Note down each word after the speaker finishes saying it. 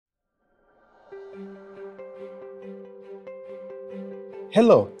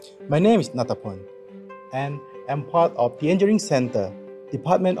Hello, my name is Nattapon, and I'm part of the Engineering Center,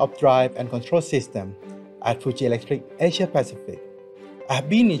 Department of Drive and Control System at Fuji Electric Asia Pacific. I've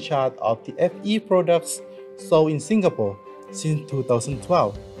been in charge of the FE products sold in Singapore since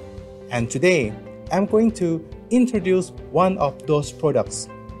 2012, and today I'm going to introduce one of those products,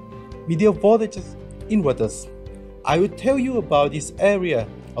 medium voltage inverters. I will tell you about this area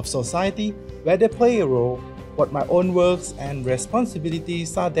of society where they play a role, what my own works and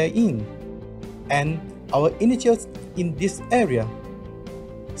responsibilities are therein, and our initiatives in this area.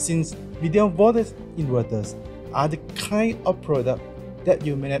 Since medium voltage inverters are the kind of product that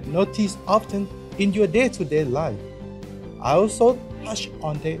you may not notice often in your day-to-day life, I also touch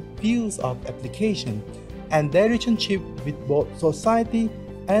on their fields of application and their relationship with both society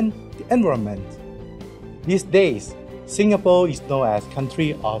and the environment. These days, Singapore is known as a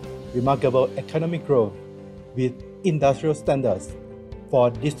country of remarkable economic growth with industrial standards for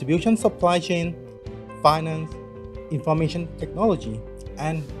distribution supply chain, finance, information technology,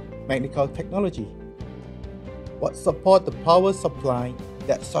 and medical technology. What support the power supply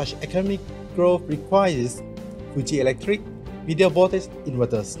that such economic growth requires Fuji Electric medium voltage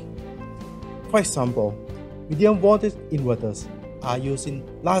inverters. For example, medium voltage inverters are used in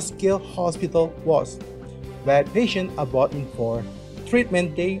large-scale hospital wards where patients are brought in for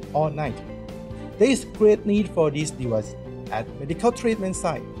treatment day or night. There is great need for this device at medical treatment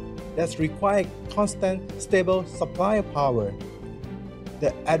sites that require constant, stable supply of power.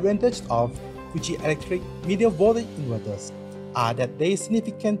 The advantage of Fuji Electric medium voltage inverters are that they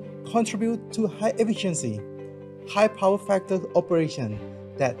significantly contribute to high efficiency, high power factor operation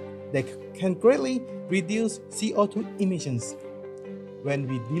that they can greatly reduce CO2 emissions. When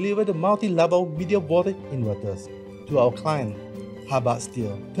we deliver the multi-level medium voltage inverters to our client, Habat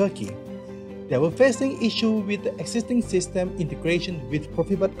Steel, Turkey, they were facing issues with the existing system integration with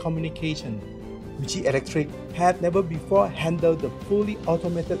Profibus communication. Fuji Electric had never before handled the fully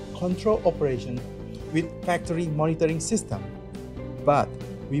automated control operation with factory monitoring system. But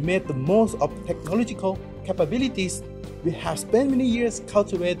we made the most of technological capabilities we have spent many years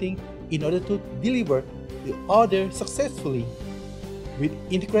cultivating in order to deliver the order successfully. We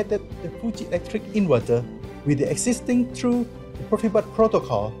integrated the Fuji Electric inverter with the existing through the Profibus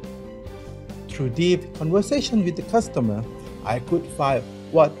protocol. Through deep conversation with the customer, I could find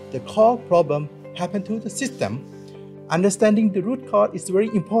what the core problem happened to the system. Understanding the root cause is very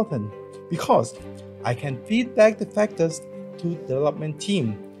important because I can feed back the factors to the development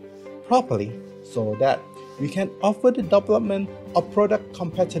team properly so that we can offer the development of product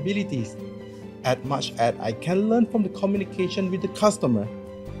compatibilities. As much as I can learn from the communication with the customer,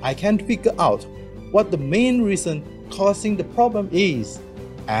 I can figure out what the main reason causing the problem is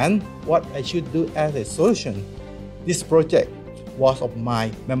and what I should do as a solution. This project was of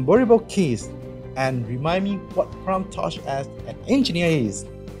my memorable keys and remind me what prompt touch as an engineer is.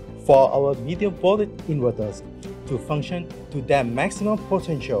 For our medium voltage inverters to function to their maximum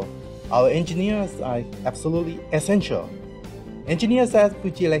potential, our engineers are absolutely essential. Engineers at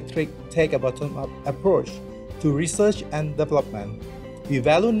Fuji Electric take a bottom-up approach to research and development. We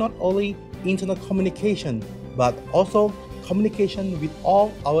value not only internal communication, but also communication with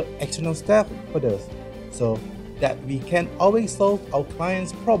all our external stakeholders so that we can always solve our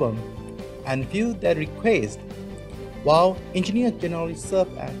clients' problem and fill their request. While engineers generally serve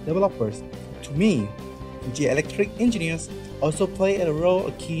as developers, to me, Fuji Electric engineers also play a role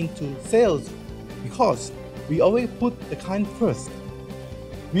akin to sales because we always put the client first.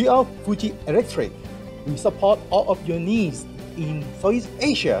 We are Fuji Electric. We support all of your needs in Southeast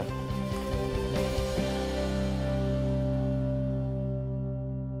Asia